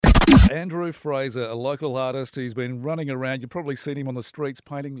Andrew Frazer, a local artist. He's been running around. You've probably seen him on the streets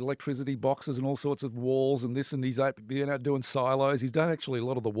painting electricity boxes and all sorts of walls and this, and he's been out doing silos. He's done actually a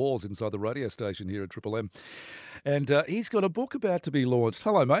lot of the walls inside the radio station here at Triple M. And he's got a book about to be launched.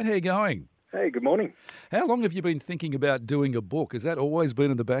 Hello, mate. How you going? Hey, good morning. How long have you been thinking about doing a book? Has that always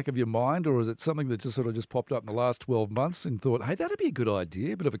been in the back of your mind, or is it something that just popped up in the last 12 months and thought, hey, that'd be a good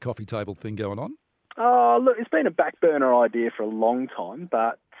idea, a bit of a coffee table thing going on? Look, it's been a back burner idea for a long time,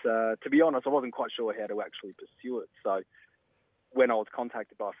 but to be honest, I wasn't quite sure how to actually pursue it. So when I was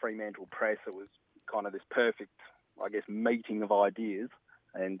contacted by Fremantle Press, it was kind of this perfect, I guess, meeting of ideas.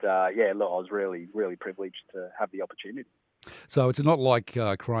 And I was really, really privileged to have the opportunity. So it's not like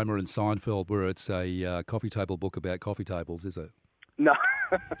Kramer and Seinfeld where it's a coffee table book about coffee tables, is it? No.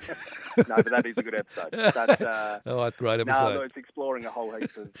 No, but that is a good episode. That's a great episode. No, it's exploring a whole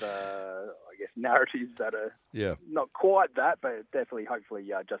heap of, narratives that are not quite that, but definitely, hopefully,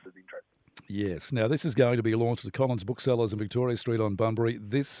 just as interesting. Yes. Now, this is going to be launched at Collins Booksellers in Victoria Street on Bunbury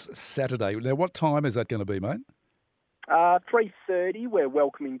this Saturday. Now, what time is that going to be, mate? 3:30. We're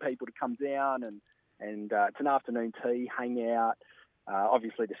welcoming people to come down and it's an afternoon tea, hang out,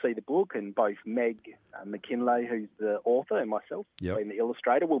 obviously to see the book, and both Meg McKinlay, who's the author, and myself, being the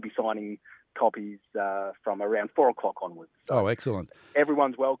illustrator, will be signing copies from around 4 o'clock onwards. So excellent.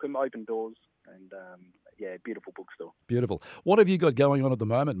 Everyone's welcome, open doors, and beautiful bookstore. Beautiful. What have you got going on at the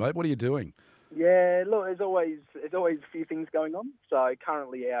moment, mate? What are you doing? Yeah, look, there's always a few things going on. So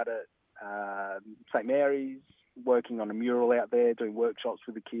currently out at St Mary's, working on a mural out there, doing workshops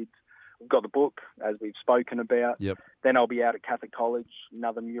with the kids. We've got the book, as we've spoken about. Yep. Then I'll be out at Catholic College,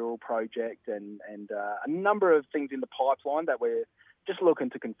 another mural project, and a number of things in the pipeline that we're just looking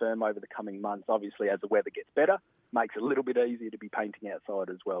to confirm over the coming months. Obviously, as the weather gets better, makes it a little bit easier to be painting outside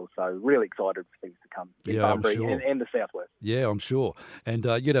as well. So really excited for things to come in Bunbury and the southwest. Yeah, I'm sure. And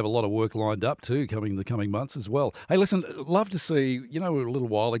you'd have a lot of work lined up too coming in the coming months as well. Hey, listen, love to see, a little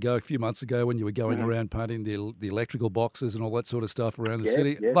while ago, a few months ago, when you were going around painting the electrical boxes and all that sort of stuff around the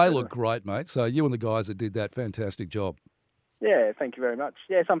city. They look great, mate. So you and the guys that did that, fantastic job. Yeah, thank you very much.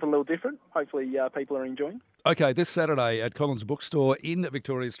 Yeah, something a little different. Hopefully people are enjoying. Okay, this Saturday at Collins Bookstore in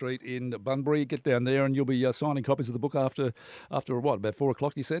Victoria Street in Bunbury. Get down there and you'll be signing copies of the book after what, about 4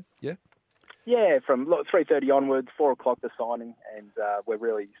 o'clock, you said? Yeah? Yeah, from 3:30 onwards, 4 o'clock the signing, and we're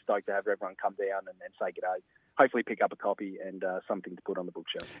really stoked to have everyone come down and say g'day. Hopefully pick up a copy and something to put on the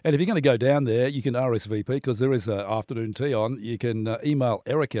bookshelf. And if you're going to go down there, you can RSVP because there is an afternoon tea on. You can email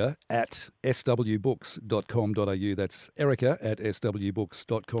Erica at swbooks.com.au. That's Erica at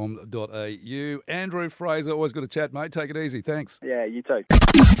swbooks.com.au. Andrew Frazer, always good to chat, mate. Take it easy. Thanks. Yeah, you too.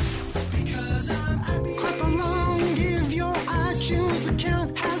 Clap along if your iTunes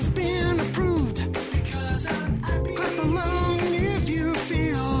account has been approved. Clap along if you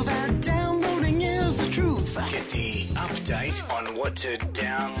feel that downloading is the truth. Get the update on what to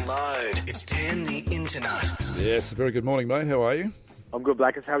download. It's Dan the Internut. Yes, very good morning, mate. How are you? I'm good,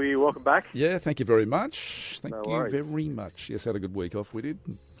 Blackers. How are you? Welcome back. Yeah, thank you very much. Thank No you worries. very much. Yes, had a good week off, we did.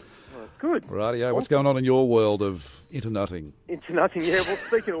 Good. Rightio. What's going on in your world of internutting? Internutting, yeah. Well,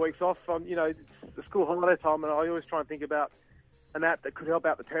 speaking of weeks off, it's the school holiday time, and I always try and think about an app that could help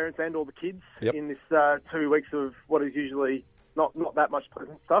out the parents and all the kids in this 2 weeks of what is usually not that much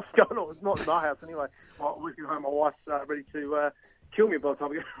pleasant stuff going on. It's not in my house anyway. I'm working home, my wife's ready to kill me by the time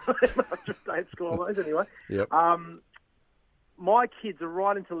we get just day at school holidays anyway. Yep. My kids are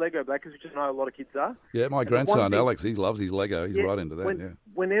right into Lego, Blackers, which I know a lot of kids are. Yeah, my grandson, Alex, he loves his Lego. He's right into that,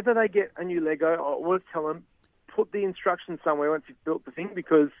 Whenever they get a new Lego, I always tell them, put the instructions somewhere once you've built the thing,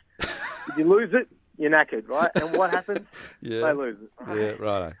 because if you lose it, you're knackered, right? And what happens? They lose it. Yeah,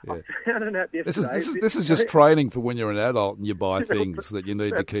 right. Yeah. I found an app yesterday. This is just training for when you're an adult and you buy things that you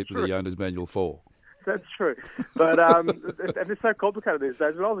need to keep the owner's manual for. That's true. But and it's so complicated these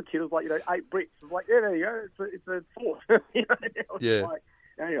days. When I was a kid, it was like, 8 bricks. I was like, there you go. It's a fort.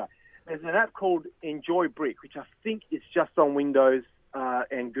 Anyway, there's an app called Enjoy Brick, which I think is just on Windows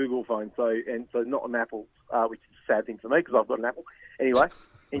and Google phones. So not on Apple, which is a sad thing for me because I've got an Apple. Anyway,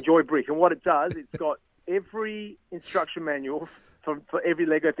 Enjoy Brick. And what it does, it's got every instruction manual for every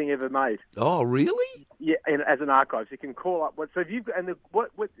Lego thing ever made. Oh, really? Yeah, and as an archive, so you can call up. So if you've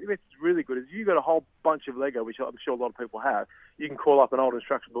what's really good is if you've got a whole bunch of Lego, which I'm sure a lot of people have, you can call up an old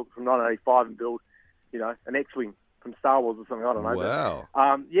instruction book from 1985 and build, an X-wing from Star Wars or something. I don't know. Wow.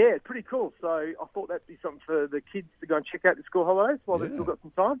 But, it's pretty cool. So I thought that'd be something for the kids to go and check out the school holidays while they've still got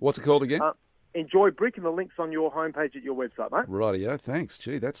some time. What's it called again? Enjoy Brick, and the link's on your homepage at your website, mate. Rightio, thanks.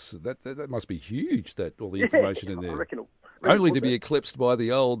 Gee, that must be huge, all the information in there. I reckon Really Only to good, be eclipsed by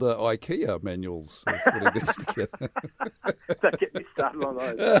the old IKEA manuals of putting this together. Don't get me started on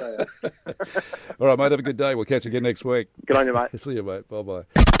those. All right, mate, have a good day. We'll catch you again next week. Good on you, mate. See you, mate. Bye-bye.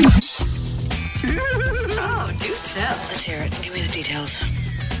 Oh, do tell. Let's hear it. Give me the details.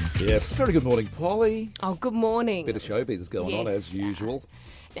 Yes, very good morning, Polly. Oh, good morning. Bit of showbiz going on, as usual.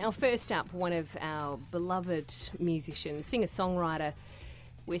 Now, first up, one of our beloved musicians, singer-songwriter,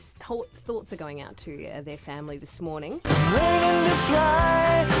 with thoughts are going out to their family this morning. Yeah,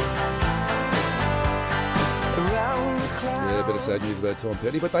 a bit of sad news about Tom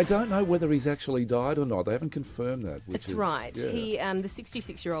Petty, but they don't know whether he's actually died or not. They haven't confirmed that. That's right. Yeah. He, the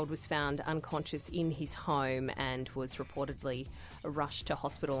 66-year-old was found unconscious in his home and was reportedly rushed to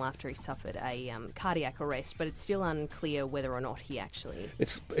hospital after he suffered a cardiac arrest, but it's still unclear whether or not he actually...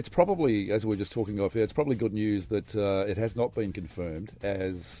 It's probably, as we were just talking off here, it's probably good news that it has not been confirmed,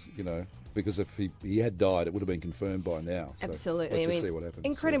 as, you know, because if he had died, it would have been confirmed by now. So absolutely. Let's just see what happens.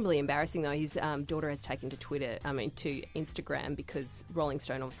 Incredibly embarrassing, though. His daughter has taken to to Instagram, because Rolling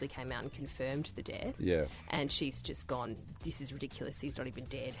Stone obviously came out and confirmed the death. Yeah. And she's just gone, this is ridiculous. He's not even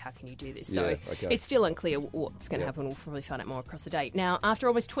dead. How can you do this? Yeah, So okay. It's still unclear what's going to happen. We'll probably find out more across the day. Now, after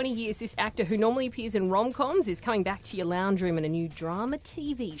almost 20 years, this actor who normally appears in rom-coms is coming back to your lounge room in a new drama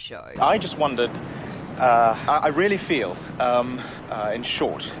TV show. I just wondered, I really feel, in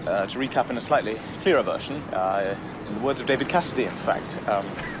short, to recap in a slightly clearer version, in the words of David Cassidy, in fact,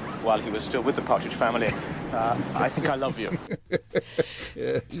 while he was still with the Partridge Family, I think I love you.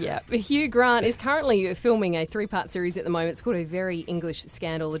 Yeah. Hugh Grant is currently filming a 3-part series at the moment. It's called A Very English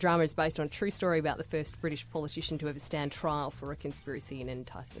Scandal. The drama is based on a true story about the first British politician to ever stand trial for a conspiracy and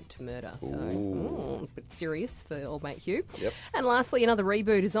enticement to murder. So, a bit serious for old mate Hugh. Yep. And lastly, another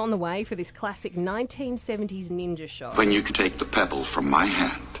reboot is on the way for this classic 1970s ninja show. When you take the pebble from my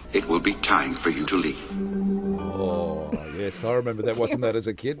hand, it will be time for you to leave. Oh, yes, I remember that, watching that as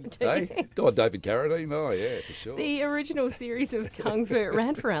a kid. Hey? Oh, David Carradine? Oh, yeah, for sure. The original series of Kung Fu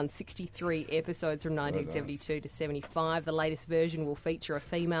ran for around 63 episodes from 1972 to 75. The latest version will feature a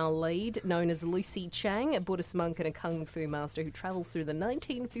female lead known as Lucy Chang, a Buddhist monk and a Kung Fu master who travels through the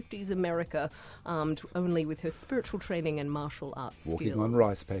 1950s America armed only with her spiritual training and martial arts Walking skills. on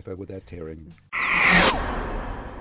rice paper without tearing.